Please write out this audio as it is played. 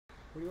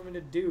What do you want me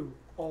to do?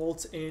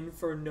 Alt in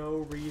for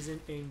no reason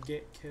and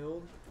get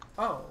killed?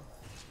 Oh.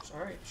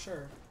 Alright,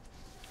 sure.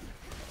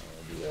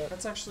 Do that.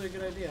 That's actually a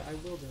good idea. I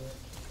will do it.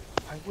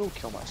 I will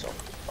kill myself.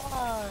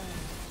 Bye.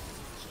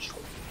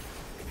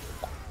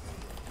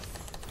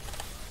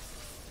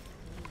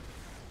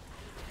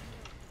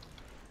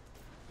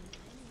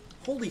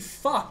 Holy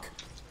fuck!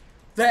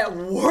 That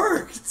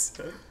worked!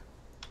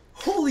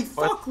 Holy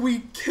fuck,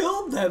 we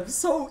killed them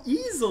so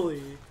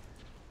easily!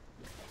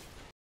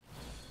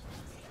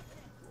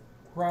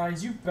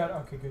 Rise, you bet.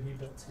 Okay, good, he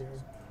built here.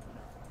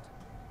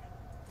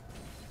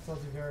 I'll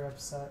be very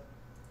upset.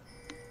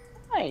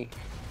 Hi.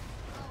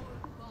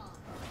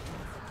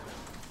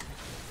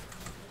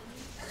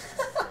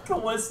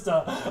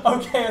 Callista.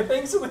 Okay,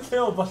 thanks for the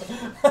kill, but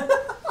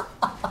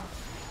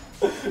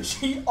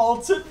she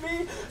ulted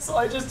me, so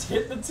I just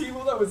hit the team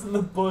that was in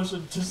the bush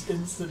and just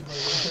instantly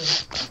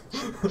hit.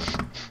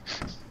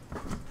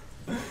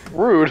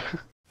 Rude.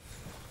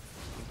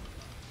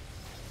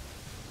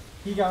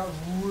 He got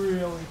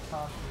really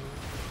cocky.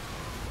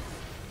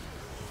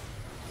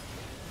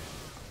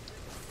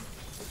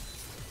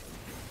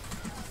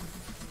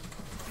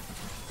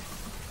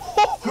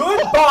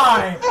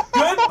 Goodbye!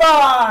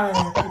 Goodbye!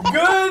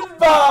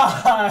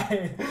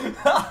 Goodbye!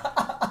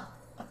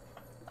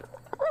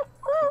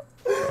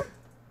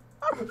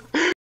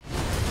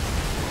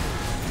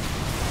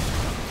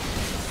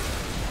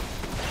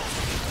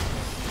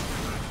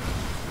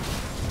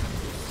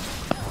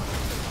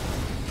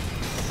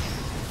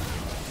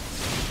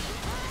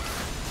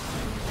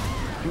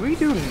 Do we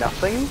do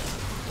nothing?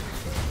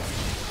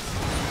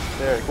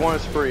 There, go on a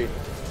spree.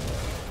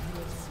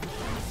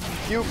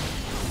 You.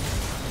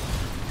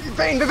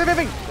 Bang! Bang! Bang!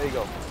 Bang! There you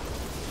go.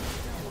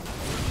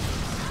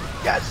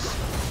 Yes!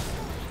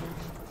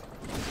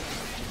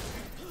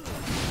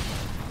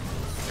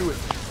 Do it.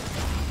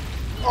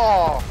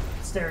 Oh!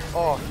 Staring.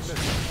 Oh!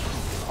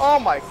 Oh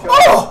my god!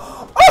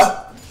 Oh!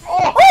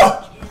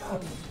 Oh!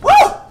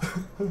 Oh!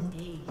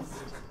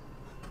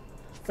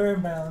 Fair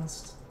and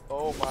balanced.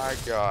 Oh my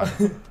god.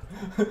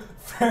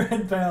 Fair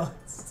and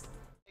balanced.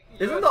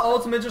 Isn't the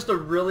ultimate just a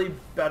really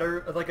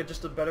better, like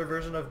just a better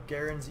version of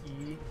Garen's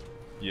E?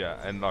 Yeah,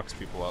 and knocks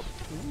people up.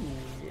 Ooh,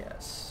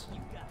 yes.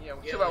 Yeah,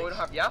 too bad we don't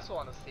have Yasuo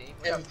on the team.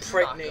 We have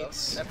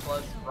Impregnates. and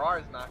plus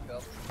Rar's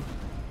knockup.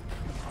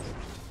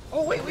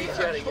 Oh wait, we have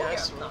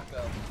Yasuo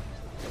knockup.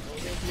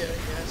 Yeah,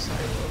 yes,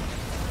 I will.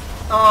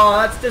 Oh,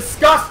 that's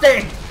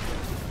disgusting!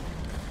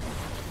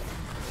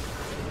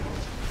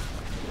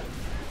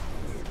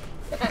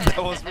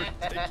 That was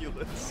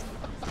ridiculous.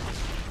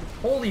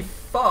 Holy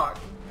fuck.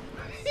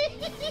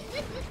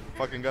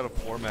 Fucking got a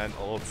 4-man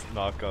ult,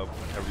 knock up,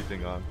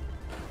 everything on.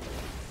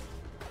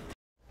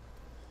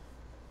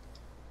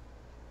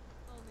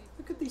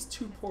 Look at these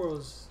two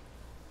portals.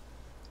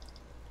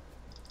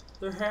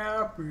 They're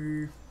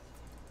happy.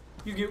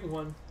 You get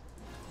one.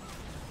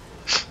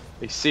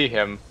 They see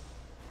him.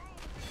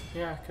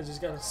 Yeah, because he's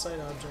got a sight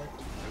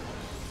object.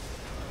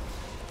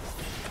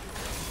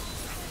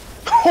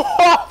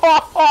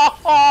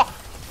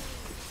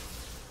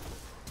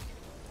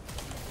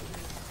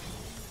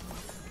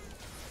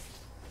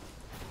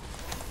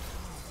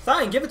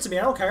 Fine, give it to me,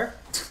 I don't care.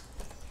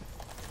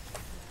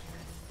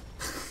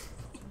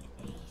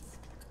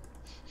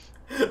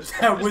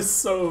 That was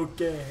so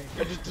gay.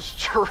 I just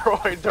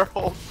destroyed their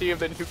whole team,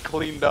 then you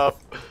cleaned up.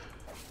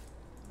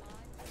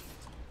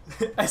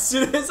 As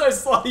soon as I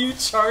saw you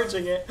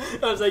charging it,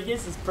 I was like,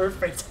 this is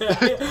perfect. This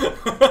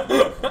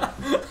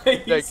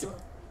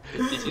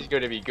is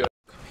gonna be good.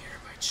 Come here,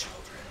 my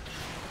children.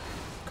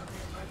 Come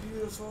here, my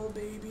beautiful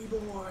baby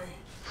boy.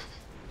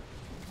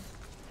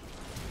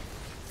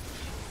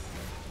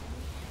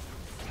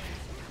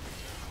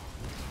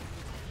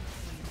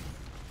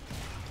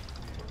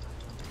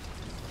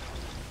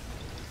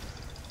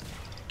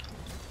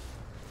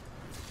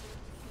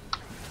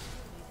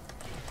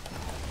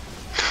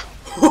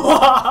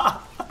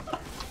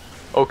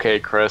 Okay,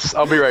 Chris,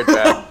 I'll be right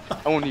back.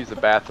 I want to use the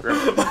bathroom.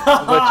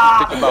 I'll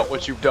let you think about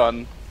what you've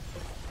done.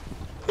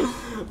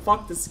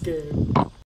 Fuck this game.